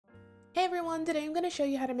Hey everyone, today I'm going to show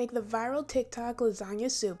you how to make the viral TikTok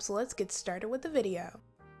lasagna soup, so let's get started with the video.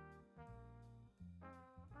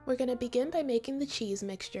 We're going to begin by making the cheese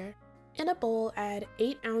mixture. In a bowl, add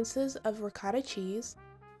 8 ounces of ricotta cheese,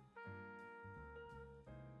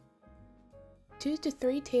 2 to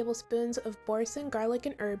 3 tablespoons of Boursin garlic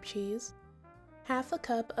and herb cheese, half a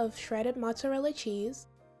cup of shredded mozzarella cheese,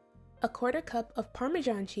 a quarter cup of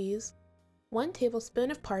Parmesan cheese, 1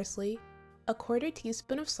 tablespoon of parsley, a quarter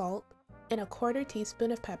teaspoon of salt, and a quarter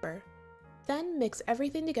teaspoon of pepper. Then mix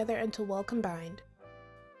everything together until well combined.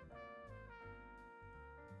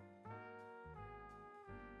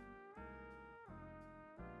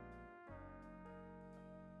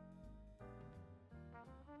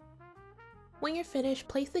 When you're finished,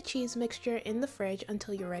 place the cheese mixture in the fridge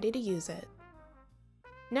until you're ready to use it.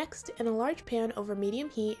 Next, in a large pan over medium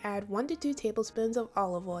heat, add 1 to 2 tablespoons of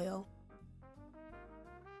olive oil.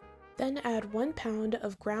 Then add 1 pound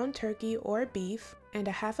of ground turkey or beef and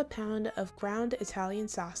a half a pound of ground Italian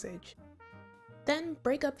sausage. Then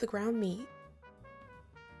break up the ground meat.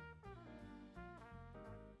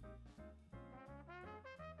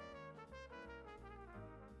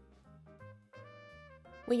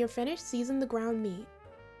 When you're finished, season the ground meat.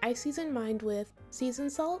 I season mine with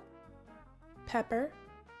seasoned salt, pepper,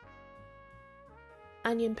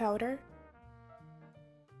 onion powder,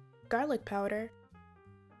 garlic powder,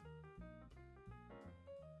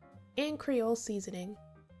 and Creole seasoning.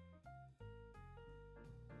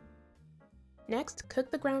 Next,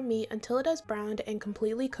 cook the ground meat until it has browned and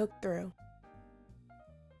completely cooked through.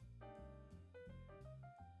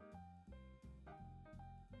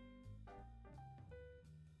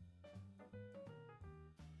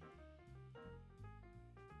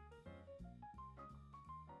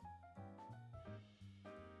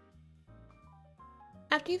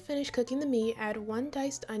 After you finish cooking the meat, add 1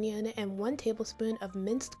 diced onion and 1 tablespoon of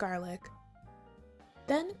minced garlic.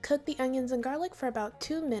 Then cook the onions and garlic for about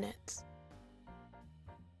 2 minutes.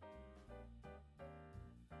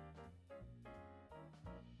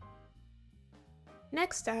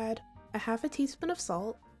 Next, add a half a teaspoon of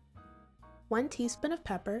salt, 1 teaspoon of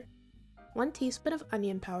pepper, 1 teaspoon of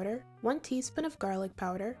onion powder, 1 teaspoon of garlic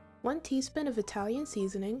powder, 1 teaspoon of Italian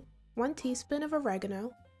seasoning, 1 teaspoon of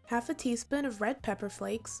oregano, half a teaspoon of red pepper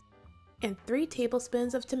flakes, and 3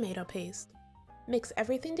 tablespoons of tomato paste. Mix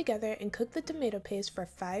everything together and cook the tomato paste for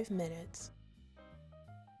 5 minutes.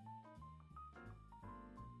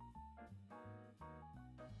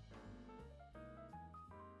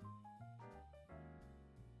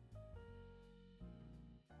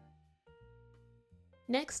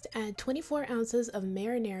 Next, add 24 ounces of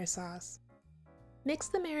marinara sauce. Mix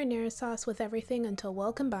the marinara sauce with everything until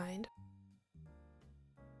well combined.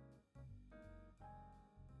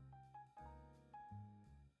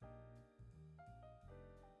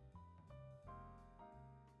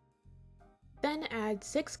 Then add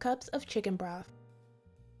 6 cups of chicken broth.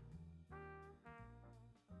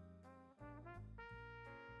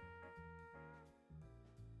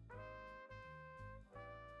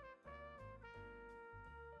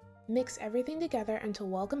 Mix everything together until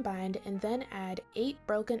well combined and then add 8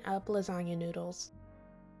 broken up lasagna noodles.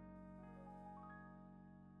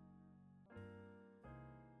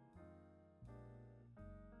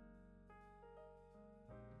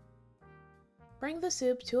 Bring the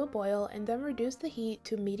soup to a boil and then reduce the heat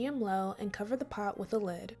to medium-low and cover the pot with a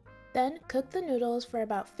lid. Then cook the noodles for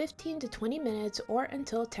about 15 to 20 minutes or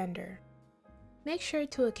until tender. Make sure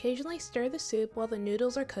to occasionally stir the soup while the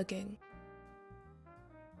noodles are cooking.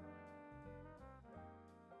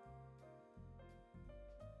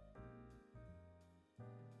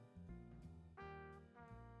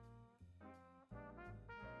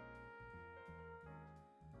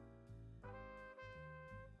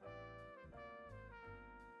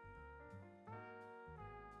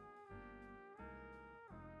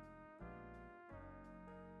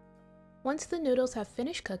 Once the noodles have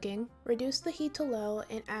finished cooking, reduce the heat to low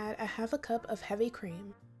and add a half a cup of heavy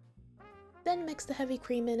cream. Then mix the heavy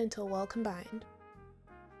cream in until well combined.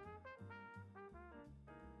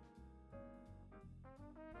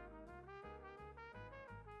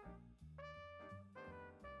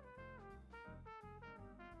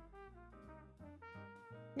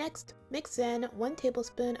 Next, mix in 1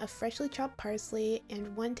 tablespoon of freshly chopped parsley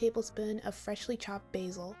and 1 tablespoon of freshly chopped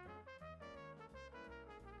basil.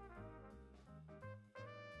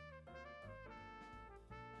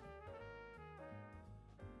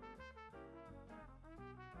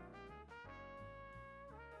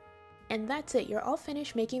 And that's it, you're all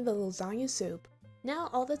finished making the lasagna soup. Now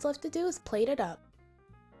all that's left to do is plate it up.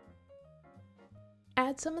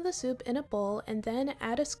 Add some of the soup in a bowl and then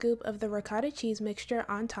add a scoop of the ricotta cheese mixture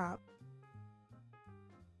on top.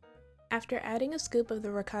 After adding a scoop of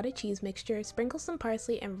the ricotta cheese mixture, sprinkle some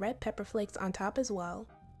parsley and red pepper flakes on top as well.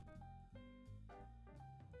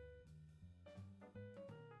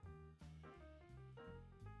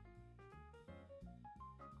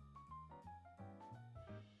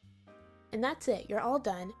 And that's it, you're all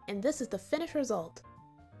done, and this is the finished result.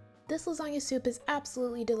 This lasagna soup is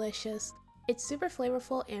absolutely delicious. It's super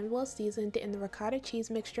flavorful and well seasoned, and the ricotta cheese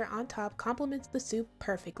mixture on top complements the soup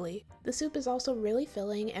perfectly. The soup is also really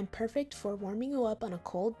filling and perfect for warming you up on a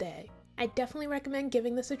cold day. I definitely recommend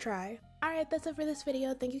giving this a try. Alright, that's it for this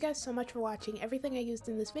video. Thank you guys so much for watching. Everything I used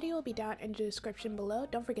in this video will be down in the description below.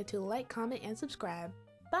 Don't forget to like, comment, and subscribe.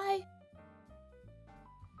 Bye!